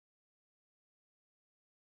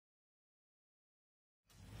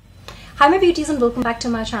Hi my beauties and welcome back to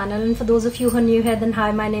my channel, and for those of you who are new here, then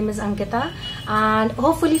hi, my name is Ankita, and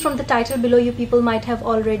hopefully from the title below you people might have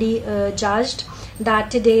already judged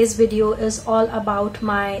that today's video is all about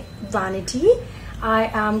my vanity.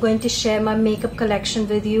 I am going to share my makeup collection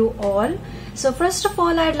with you all. So first of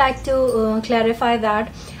all, I'd like to clarify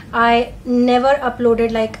that I never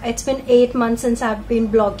uploaded, like it's been 8 months since I've been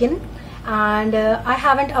blogging, and I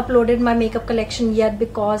haven't uploaded my makeup collection yet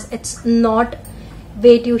because it's not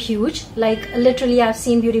way too huge. Like literally I've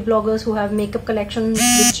seen beauty bloggers who have makeup collections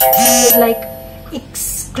which is like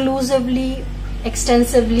exclusively,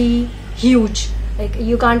 extensively huge. Like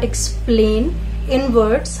you can't explain in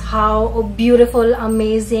words how beautiful,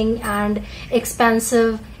 amazing and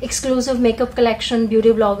expensive exclusive makeup collection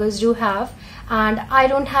beauty bloggers do have. And I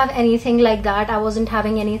don't have anything like that. I wasn't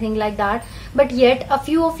having anything like that, but yet a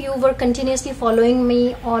few of you were continuously following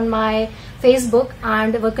me on my Facebook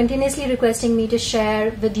and were continuously requesting me to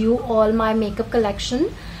share with you all my makeup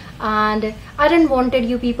collection, and I didn't wanted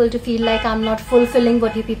you people to feel like I'm not fulfilling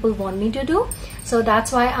what you people want me to do. So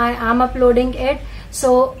that's why I am uploading it.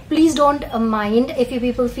 So please don't mind if you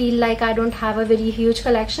people feel like I don't have a very huge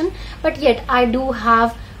collection, but yet I do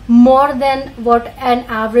have more than what an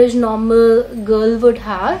average normal girl would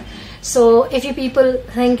have. So if you people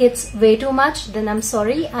think it's way too much, then I'm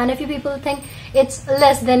sorry, and if you people think it's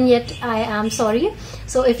less, then yet I am sorry.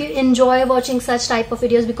 So if you enjoy watching such type of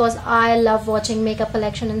videos, because I love watching makeup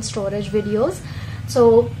collection and storage videos,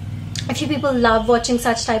 so if you people love watching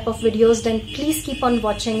such type of videos, then please keep on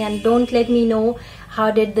watching and don't let me know how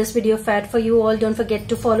did this video fare for you all. Don't forget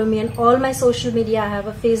to follow me on all my social media. I have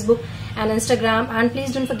a Facebook and Instagram, and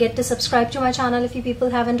please don't forget to subscribe to my channel if you people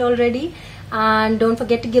haven't already, and don't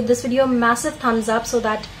forget to give this video a massive thumbs up so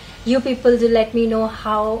that you people do let me know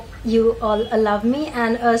how you all love me.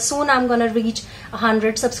 And soon I'm gonna reach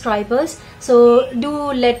 100 subscribers, so do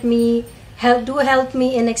help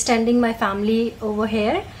me in extending my family over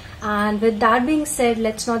here. And with that being said,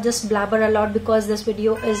 let's not just blabber a lot, because this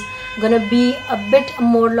video is gonna be a bit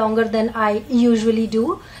more longer than I usually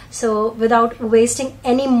do. So without wasting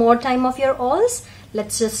any more time of your all's,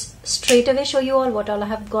 let's just straight away show you all what all I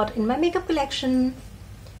have got in my makeup collection.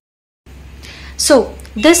 So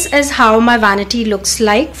this is how my vanity looks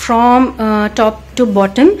like from top to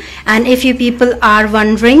bottom. And if you people are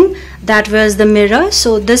wondering that where's the mirror,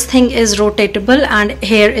 so this thing is rotatable and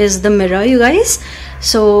here is the mirror, you guys.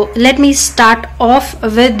 So let me start off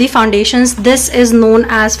with the foundations. This is known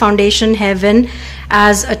as foundation heaven,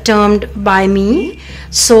 as termed by me.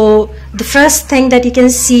 So the first thing that you can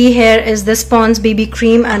see here is this Pond's BB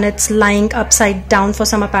cream, and it's lying upside down for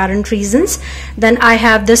some apparent reasons. Then I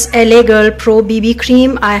have this LA Girl Pro BB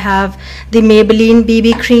cream. I have the Maybelline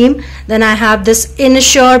BB cream. Then I have this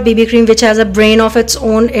Ensure BB cream, which has a brain of its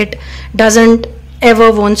own. It doesn't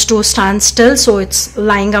ever wants to stand still, so it's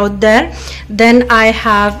lying out there. Then I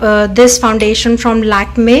have this foundation from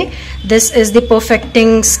Lakme. This is the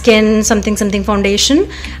Perfecting Skin something foundation.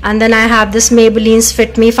 And then I have this Maybelline's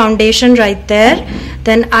Fit Me foundation right there.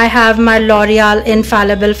 Then I have my L'Oreal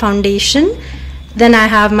Infallible foundation. Then I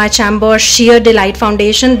have my Chambord Sheer Delight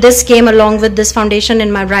foundation. This came along with this foundation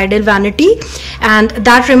in my bridal vanity, and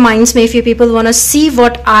that reminds me, if you people want to see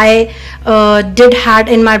what I did had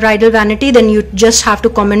in my bridal vanity, then you just have to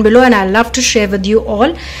comment below and I love to share with you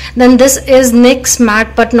all. Then this is NYX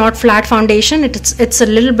matte but not flat foundation. It's a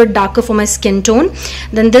little bit darker for my skin tone.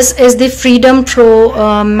 Then this is the Freedom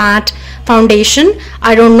Pro matte foundation.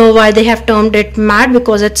 I don't know why they have termed it matte,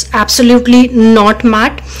 because it's absolutely not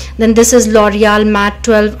matte. Then this is L'Oreal Matte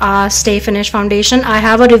 12 Hour Stay Finish foundation. I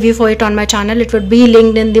have a review for it on my channel. It would be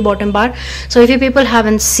linked in the bottom bar, so if you people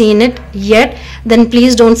haven't seen it yet, then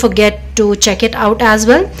please don't forget to check it out as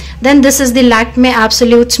well. Then this is the Lakme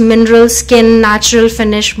Absolutes Mineral Skin Natural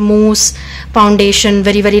Finish Mousse foundation.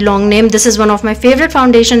 Very long name. This is one of my favorite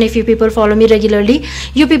foundation. If you people follow me regularly,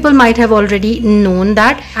 you people might have already known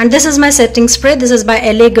that. And this is my setting spray. This is by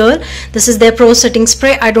LA Girl. This is their Pro setting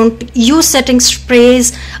spray. I don't use setting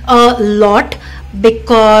sprays a lot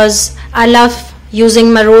because I love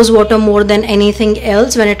using my rose water more than anything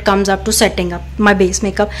else when it comes up to setting up my base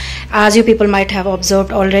makeup, as you people might have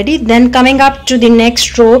observed already. Then coming up to the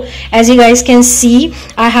next row, as you guys can see,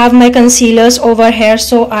 I have my concealers over here.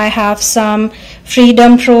 So I have some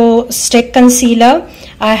Freedom Pro Stick Concealer,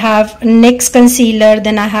 I have NYX Concealer,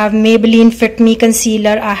 then I have Maybelline Fit Me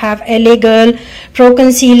Concealer, I have LA Girl Pro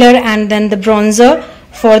Concealer, and then the bronzer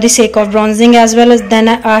for the sake of bronzing as well. As then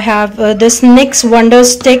I have this NYX Wonder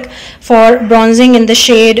Stick for bronzing in the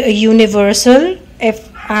shade Universal, if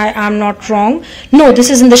I am not wrong. No, this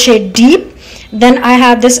is in the shade Deep. Then I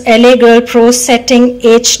have this LA Girl Pro Setting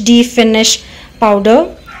HD Finish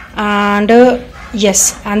Powder. And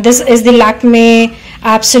yes, and this is the Lakme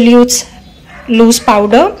Absolutes loose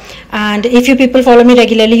powder. And if you people follow me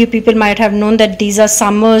regularly, you people might have known that these are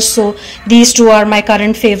summers, so these two are my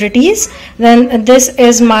current favorites. Then this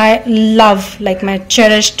is my love, like my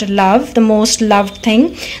cherished love, the most loved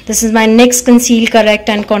thing. This is my NYX Conceal, Correct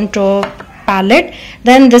and Contour palette.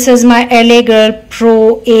 Then this is my LA Girl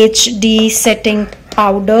Pro HD setting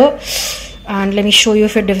powder, and let me show you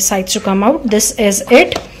if it decides to come out. This is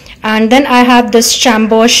it. And then I have this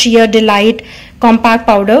Chambord Sheer Delight compact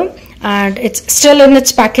powder, and it's still in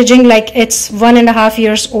its packaging, like it's 1.5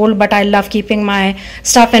 years old, but I love keeping my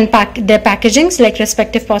stuff in their packagings, like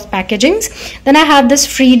respective packagings. Then I have this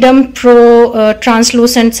Freedom Pro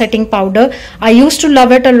translucent setting powder. I used to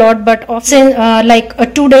love it a lot, but often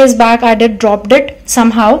like 2 days back I dropped it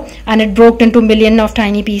somehow, and it broke into million of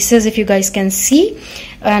tiny pieces, if you guys can see.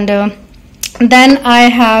 And then I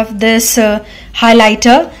have this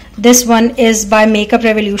highlighter. This one is by Makeup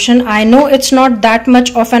Revolution. I know it's not that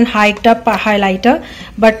much of an hyped up highlighter,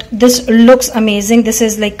 but this looks amazing. This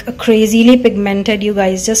is like crazily pigmented. You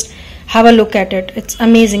guys just have a look at it. It's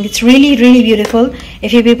amazing. It's really, really beautiful.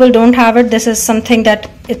 If you people don't have it, this is something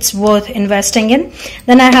that it's worth investing in.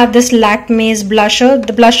 Then I have this Lakme's blusher.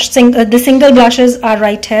 The single blushes are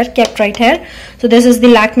right here, kept right here. So this is the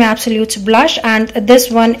Lakme Absolutes blush, and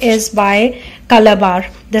this one is by Color Bar.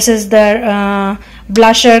 This is their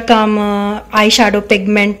blusher come eyeshadow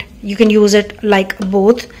pigment. You can use it like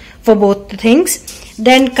both, for both the things.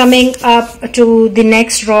 Then coming up to the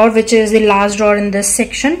next drawer, which is the last drawer in this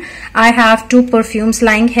section, I have 2 perfumes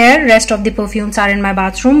lying here. Rest of the perfumes are in my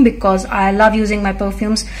bathroom because I love using my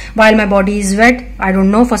perfumes while my body is wet. I don't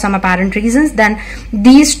know, for some apparent reasons. Then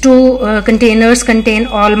these 2 containers contain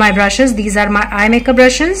all my brushes. These are my eye makeup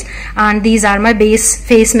brushes, and these are my base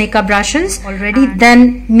face makeup brushes already.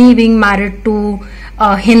 Then me being married to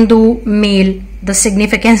a Hindu male, the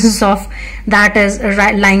significance of that is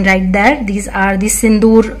lying right there. These are the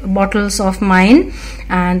sindoor bottles of mine,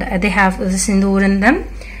 and they have the sindoor in them.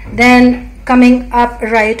 Then coming up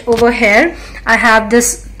right over here, I have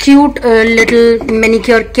this cute little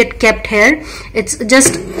manicure kit kept here. It's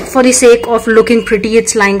just for the sake of looking pretty.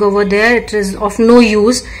 It's lying over there. It is of no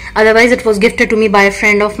use, otherwise it was gifted to me by a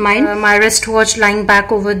friend of mine. My wristwatch lying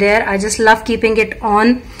back over there. I just love keeping it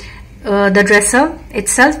on the dresser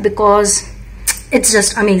itself because it's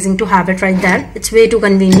just amazing to have it right there. It's way too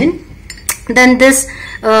convenient. Then this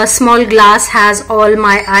small glass has all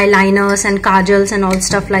my eyeliners and kajals and all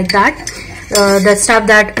stuff like that. The stuff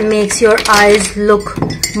that makes your eyes look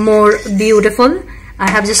more beautiful. I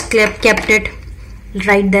have just kept it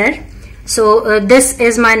right there. So this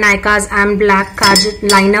is my Nykaa's Am Black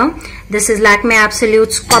Kajal liner. This is Lakme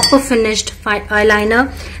Absolute's copper finished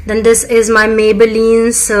eyeliner. Then this is my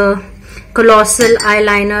Maybelline's Colossal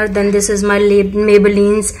eyeliner. Then this is my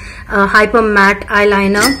Maybelline's Hyper Matte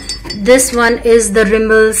eyeliner. This one is the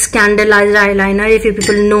Rimmel's Candlelight eyeliner. If you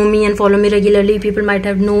people know me and follow me regularly, people might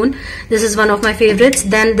have known this is one of my favorites.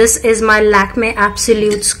 Then this is my Lakme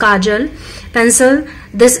Absolute's Kajal pencil.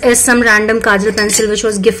 This is some random kajal pencil which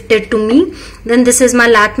was gifted to me. Then this is my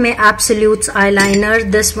Lakme Absolute's eyeliner.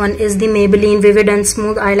 This one is the Maybelline Vivid and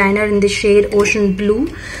Smooth eyeliner in the shade Ocean Blue.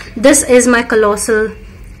 This is my Colossal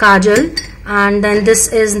Kajal, and then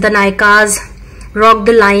this is the Nykaa's Rock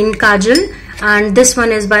the Line Kajal, and this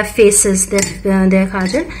one is by Faces, their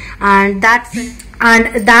kajal, and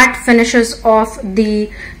that finishes off the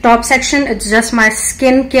top section. It's just my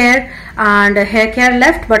skincare and hair care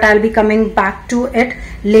left, but I'll be coming back to it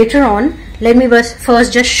later on. Let me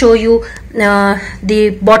first just show you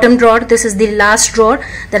the bottom drawer. This is the last drawer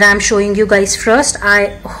that I'm showing you guys first.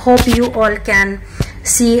 I hope you all can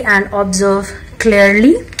see and observe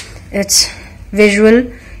clearly. It's visual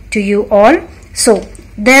to you all. So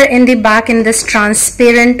there in the back, in this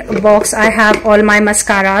transparent box, I have all my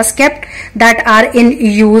mascaras kept that are in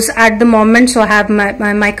use at the moment. So I have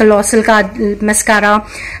my Colossal mascara,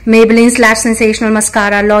 Maybelline's Lash Sensational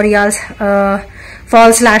mascara, L'Oreal's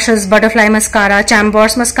False Lashes Butterfly mascara,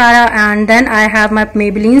 Chambord's mascara, and then I have my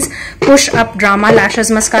Maybelline's Push Up Drama Lashes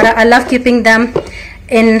mascara. I love keeping them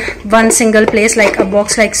in one single place, like a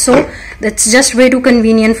box like so. It's just way too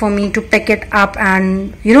convenient for me to pick it up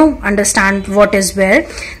and, you know, understand what is where.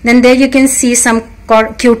 Then there you can see some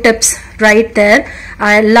Q-tips right there.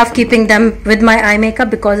 I love keeping them with my eye makeup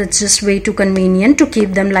because it's just way too convenient to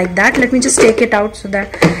keep them like that. Let me just take it out so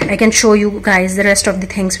that I can show you guys the rest of the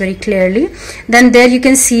things very clearly. Then there you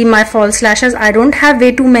can see my false lashes. I don't have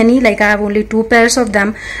way too many, like I have only 2 pairs of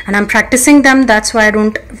them and I'm practicing them. That's why I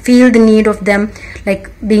don't feel the need of them, like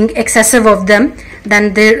being excessive of them.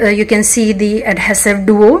 Then there you can see the adhesive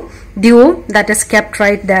duo. duo that is kept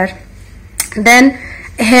right there. Then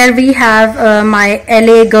here we have my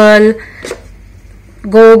LA Girl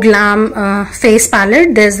Go Glam face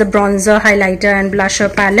palette. There's the bronzer, highlighter and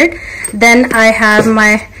blusher palette. Then I have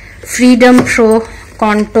my Freedom Pro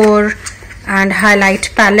contour and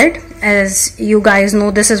highlight palette. As you guys know,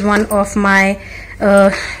 this is one of my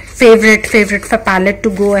favorite palette to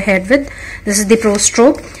go ahead with. This is the Pro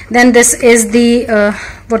Stroke. Then this is the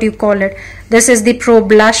what do you call it, this is the Pro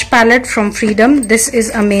Blush palette from Freedom. This is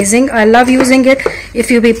amazing. I love using it. If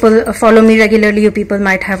you people follow me regularly, you people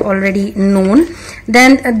might have already known.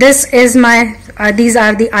 Then this is my these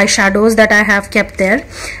are the eyeshadows that I have kept there.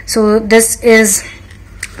 So this is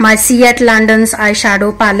my Seat London's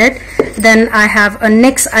eyeshadow palette. Then I have a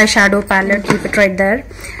NYX eyeshadow palette, keep it right there.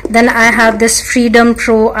 Then I have this Freedom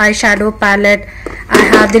Pro eyeshadow palette. I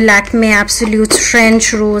have the Lakme Absolutes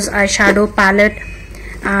French Rose eyeshadow palette.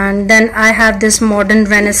 And then I have this Modern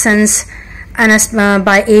Renaissance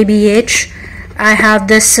by ABH. I have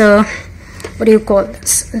this what do you call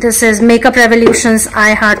this, this is Makeup Revolution's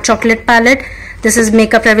I Heart Chocolate palette. This is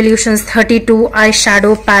Makeup Revolution's 32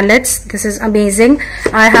 eyeshadow palettes. This is amazing.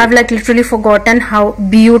 I have like literally forgotten how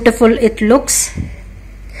beautiful it looks.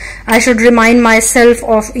 I should remind myself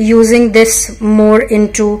of using this more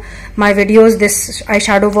into my videos. This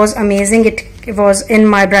eyeshadow was amazing. It was in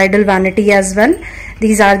my bridal vanity as well.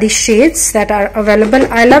 These are the shades that are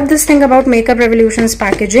available. I love this thing about Makeup Revolution's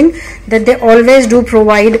packaging, that they always do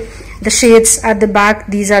provide the shades at the back.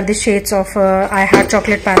 These are the shades of I Heart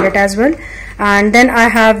Chocolate palette as well. And then I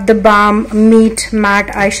have the Balm Meet Matte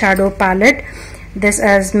eyeshadow palette. This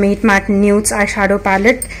is Meet Matte Nudes eyeshadow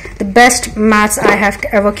palette, the best mattes I have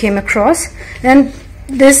ever came across. Then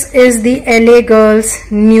this is the LA Girls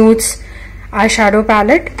Nudes eyeshadow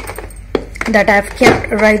palette that I've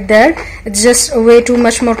kept right there. It's just way too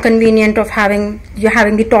much more convenient of having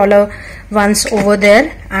the taller ones over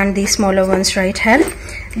there and the smaller ones right here.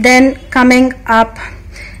 Then coming up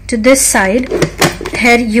to this side,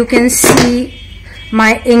 here you can see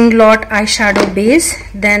my Inglot eyeshadow base.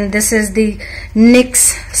 Then this is the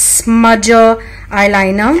NYX Smudger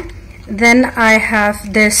eyeliner. Then I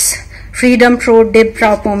have this Freedom Pro Dip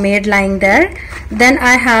Brow Pomade lying there. Then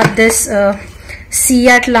I have this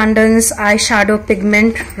Seat London's eyeshadow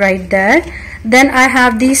pigment right there. Then I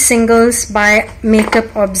have these singles by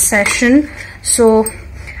Makeup Obsession. So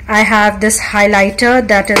I have this highlighter,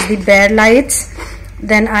 that is the Bare Lights.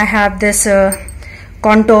 Then I have this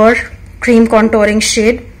cream contouring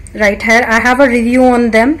shade right here. I have a review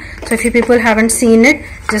on them, so if you people haven't seen it,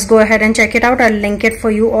 just go ahead and check it out. I'll link it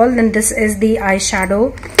for you all. Then this is the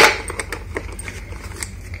eyeshadow.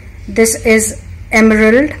 This is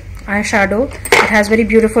Emerald eyeshadow. It has very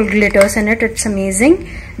beautiful glitters in it. It's amazing.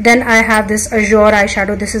 Then I have this Azure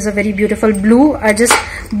eyeshadow. This is a very beautiful blue. I just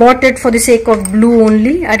bought it for the sake of blue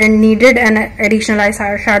only. I didn't need it an additional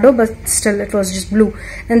eyeshadow, but still it was just blue.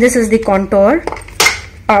 And this is the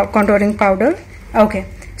contouring powder. Okay,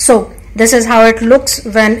 so this is how it looks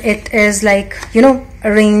when it is like, you know,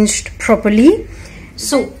 arranged properly.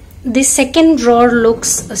 So the second drawer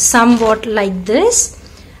looks somewhat like this.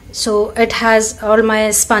 So it has all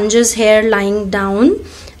my sponges here lying down,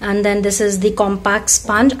 and then this is the compact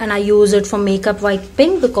sponge, and I use it for makeup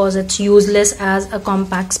wiping because it's useless as a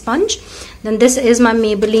compact sponge. Then this is my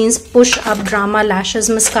Maybelline's Push Up Drama Lashes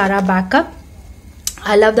Mascara backup.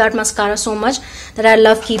 I love that mascara so much that I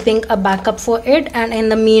love keeping a backup for it. And in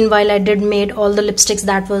the meanwhile, I did made all the lipsticks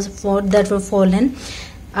that were fallen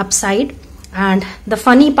upside. And the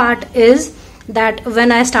funny part is that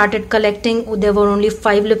when I started collecting, there were only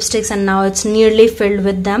 5 lipsticks, and now it's nearly filled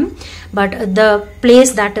with them. But the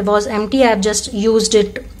place that was empty, I've just used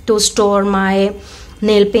it to store my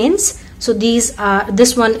nail paints. So this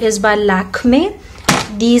one is by Lakme.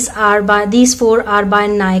 These 4 are by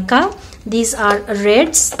Nykaa. These are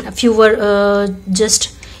reds. A few were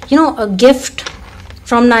just, you know, a gift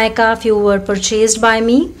from Nykaa. A few were purchased by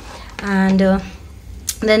me. And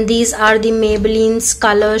then these are the Maybelline's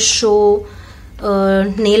Color Show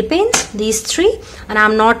nail paints, these 3. And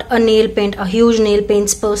I'm not a huge nail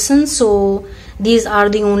paints person, so these are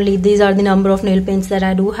the number of nail paints that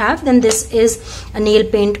I do have. Then this is a nail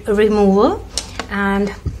paint remover.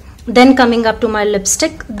 And then coming up to my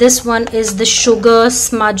lipstick, this one is the Sugar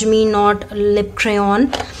Smudge Me Not lip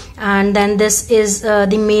crayon. And then this is the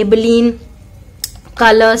Maybelline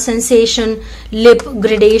Color Sensation lip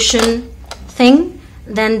gradation thing.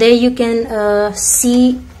 Then there you can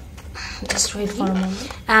see, just wait for a moment.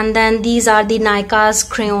 And then these are the Nykaa's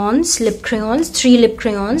crayons, lip crayons, 3 lip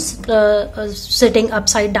crayons sitting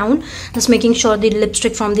upside down, just making sure the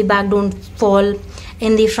lipstick from the back don't fall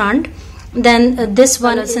in the front. Then this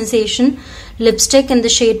one is Sensation lipstick in the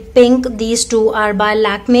shade pink. These two are by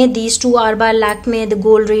Lakme. These two are by Lakme, the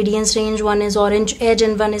Gold Radiance range. One is Orange Edge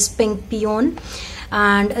and one is Pink Peon.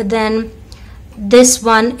 And then this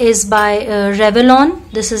one is by Revlon.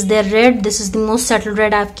 This is their red. This is the most subtle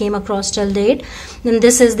red I've came across till date. Then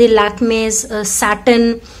this is the Lakme's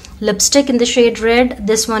satin lipstick in the shade red.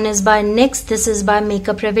 This one is by NYX. This is by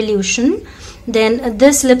Makeup Revolution. Then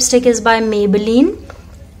this lipstick is by Maybelline.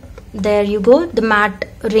 There you go, the matte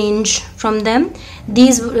range from them.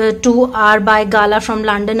 These two are by Gala from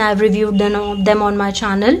London. I've reviewed them on my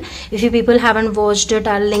channel. If you people haven't watched it,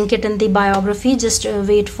 I'll link it in the biography. Just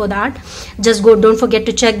wait for that. Just go, don't forget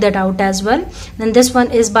to check that out as well. Then this one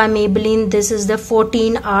is by Maybelline. This is the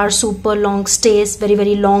 14-hour super long stays,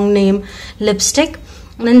 very long name lipstick.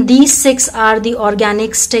 And these 6 are the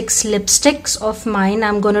Organic Sticks lipsticks of mine.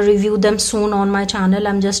 I'm going to review them soon on my channel.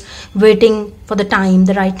 I'm just waiting for the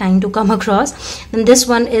right time to come across. And this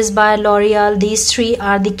one is by L'Oreal. These 3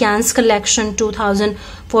 are the Cannes Collection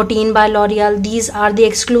 2014 by L'Oreal. These are the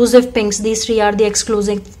exclusive pinks. These 3 are the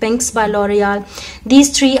exclusive pinks by L'Oreal.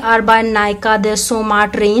 These 3 are by Nykaa, their So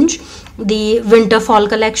Matte range, the Winter Fall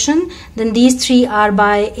collection. Then these 3 are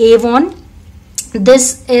by Avon.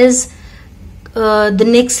 This is the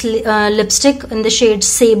NYX lipstick in the shade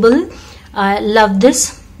Sable. I love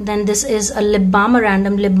this. Then this is a lip balm, a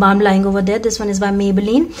random lip balm lying over there. This one is by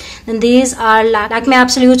Maybelline. Then these are Lakme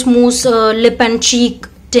Absolute Mousse lip and cheek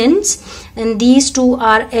tints. And these 2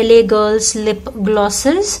 are LA Girls lip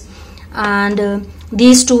glosses. And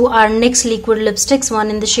these 2 are NYX liquid lipsticks, one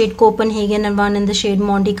in the shade Copenhagen and one in the shade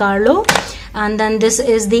Monte Carlo. And then this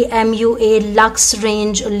is the MUA Luxe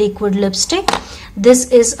range liquid lipstick.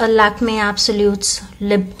 This is a Lakme Absolutes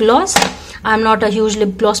lip gloss. I'm not a huge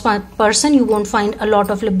lip gloss person. You won't find a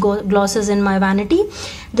lot of lip glosses in my vanity.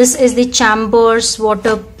 This is the Chambers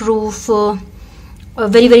waterproof a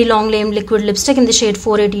very long name liquid lipstick in the shade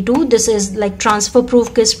 482. This is like transfer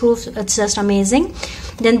proof, kiss proof. It's just amazing.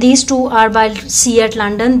 Then these 2 are by C at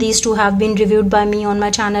London. These 2 have been reviewed by me on my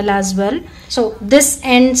channel as well. So this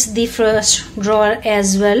ends the first drawer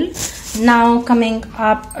as well. Now coming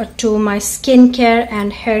up to my skincare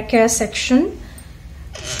and hair care section.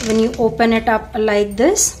 When you open it up like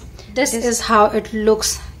this is how it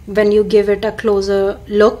looks when you give it a closer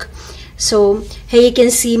look. So here you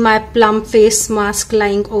can see my plum face mask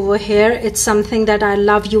lying over here. It's something that I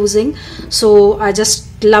love using, so I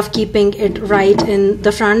just love keeping it right in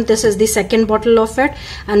the front. This is the second bottle of it,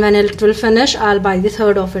 and when it will finish, I'll buy the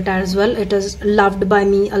third of it as well. It is loved by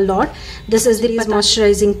me a lot. This is the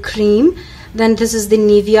moisturizing cream. Then this is the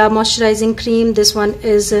Nivea moisturizing cream. This one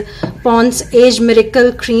is Pond's Age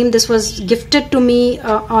Miracle cream. This was gifted to me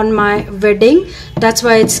on my wedding. That's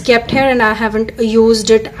why it's kept here, and I haven't used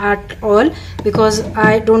it at all because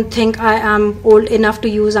I don't think I am old enough to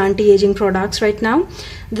use anti-aging products right now.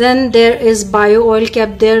 Then there is bio oil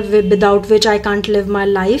kept there, without which I can't live my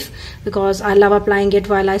life because I love applying it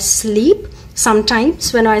while I sleep.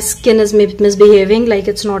 Sometimes when my skin is misbehaving, like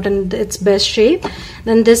it's not in its best shape.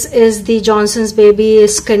 Then this is the Johnson's Baby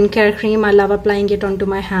skincare cream. I love applying it onto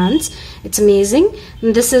my hands. It's amazing.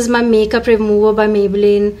 And this is my makeup remover by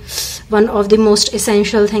Maybelline, one of the most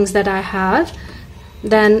essential things that I have.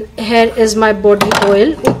 Then here is my body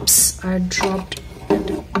oil. Oops, I dropped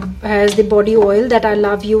it. Here's the body oil that I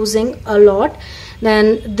love using a lot.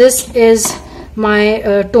 Then this is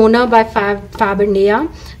my toner by Fab India.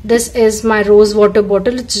 This is my rose water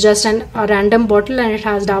bottle. It's just a random bottle, and it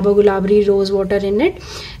has Dabur Gulabri rose water in it.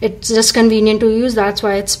 It's just convenient to use, that's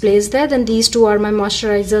why it's placed there. Then these 2 are my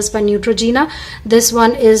moisturizers by Neutrogena. This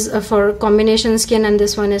one is for combination skin, and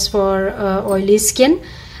this one is for oily skin.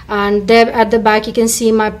 And there at the back you can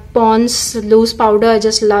see my Pond's loose powder. I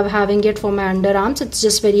just love having it for my underarms. It's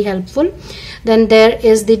just very helpful. Then there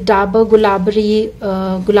is the Dabur Gulabri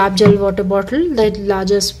Gulab Gel water bottle, the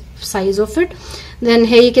largest size of it. Then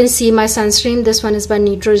here you can see my sunscreen. This one is by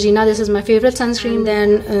Neutrogena. This is my favorite sunscreen.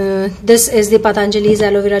 Then this is the Patanjali's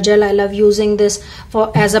aloe vera gel. I love using this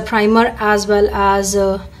for as a primer as well as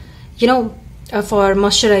for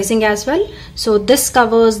moisturizing as well. So this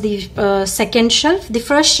covers the second shelf. The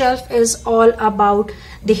first shelf is all about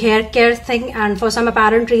the hair care thing, and for some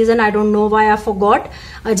apparent reason, I don't know why I forgot,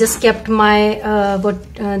 I just kept my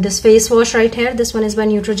this face wash right here. This one is by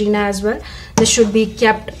Neutrogena as well. This should be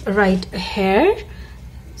kept right here,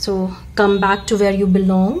 so come back to where you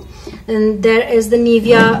belong. And there is the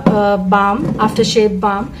Nivea balm, aftershave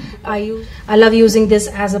balm. I love using this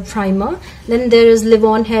as a primer. Then there is Live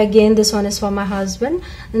On Hair Gain. This one is for my husband.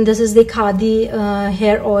 And this is the Khadi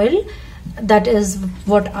hair oil. that is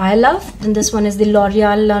what I love. And this one is the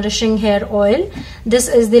L'Oreal Nourishing Hair Oil. This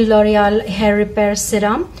is the L'Oreal Hair Repair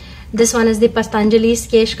Serum. This one is the Patanjali's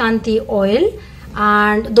Kesh Kanti Oil,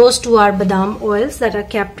 and those two are badam oils that are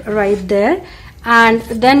kept right there. And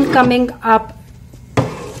then coming up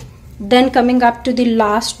to the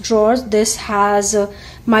last drawer, this has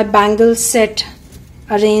my bangle set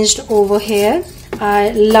arranged over here.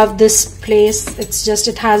 I love this place.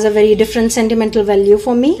 It has a very different sentimental value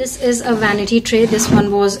for me. This is a vanity tray. This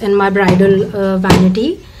one was in my bridal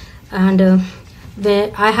vanity, and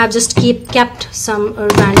where I have just kept some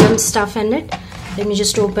random stuff in it. Let me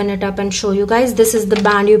just open it up and show you guys. This is the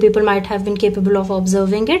band. You people might have been capable of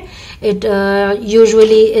observing it.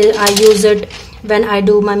 Usually I use it when I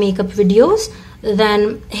do my makeup videos.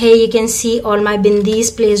 Then here you can see all my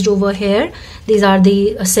bindis placed over here. These are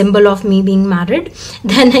the symbol of me being married.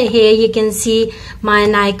 Then here you can see my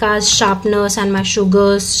Nykaa's sharpeners and my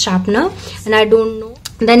Sugar's sharpener, and I don't know.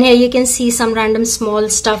 Then here you can see some random small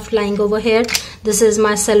stuff lying over here. This is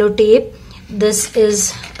my sellotape. This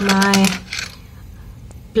is my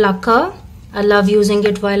plucker. I love using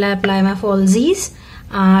it while I apply my falsies.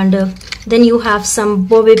 And then you have some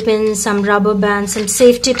bobby pins, some rubber bands, some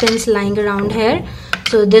safety pins lying around here.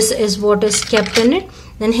 So this is what is kept in it.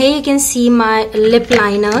 Then here you can see my lip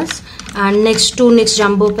liners and two NYX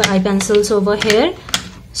jumbo eye pencils over here.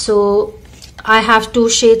 So I have two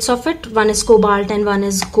shades of it. One is cobalt and one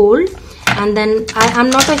is gold. And then I'm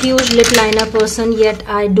not a huge lip liner person, yet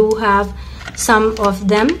I do have some of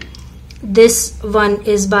them. This one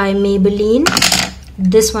is by Maybelline.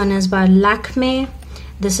 This one is by Lakme.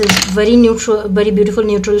 This is very neutral, very beautiful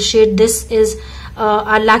neutral shade. This is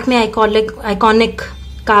a Lakme Iconic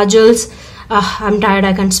Kajals. I'm tired,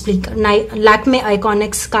 I can't speak. Lakme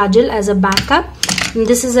Iconics Kajal as a backup. And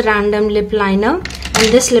this is a random lip liner,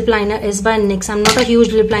 and this lip liner is by NYX. I'm not a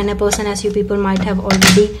huge lip liner person, as you people might have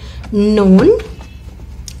already known.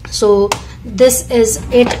 So this is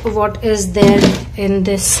it, what is there in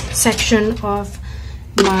this section of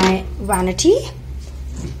my vanity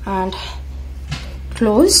and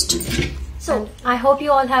closed. So I hope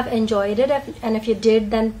you all have enjoyed it, and if you did,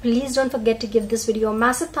 then please don't forget to give this video a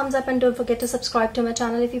massive thumbs up, and don't forget to subscribe to my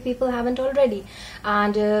channel if you people haven't already.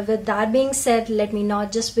 And with that being said, let me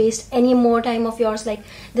not just waste any more time of yours. Like,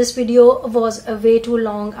 this video was way too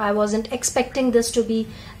long. I wasn't expecting this to be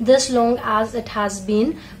this long as it has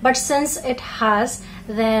been, but since it has,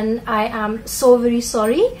 then I am so very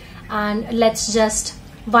sorry. And let's just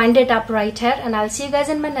wind it up right here, and I'll see you guys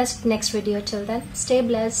in my next video. Till then, stay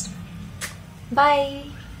blessed. Bye.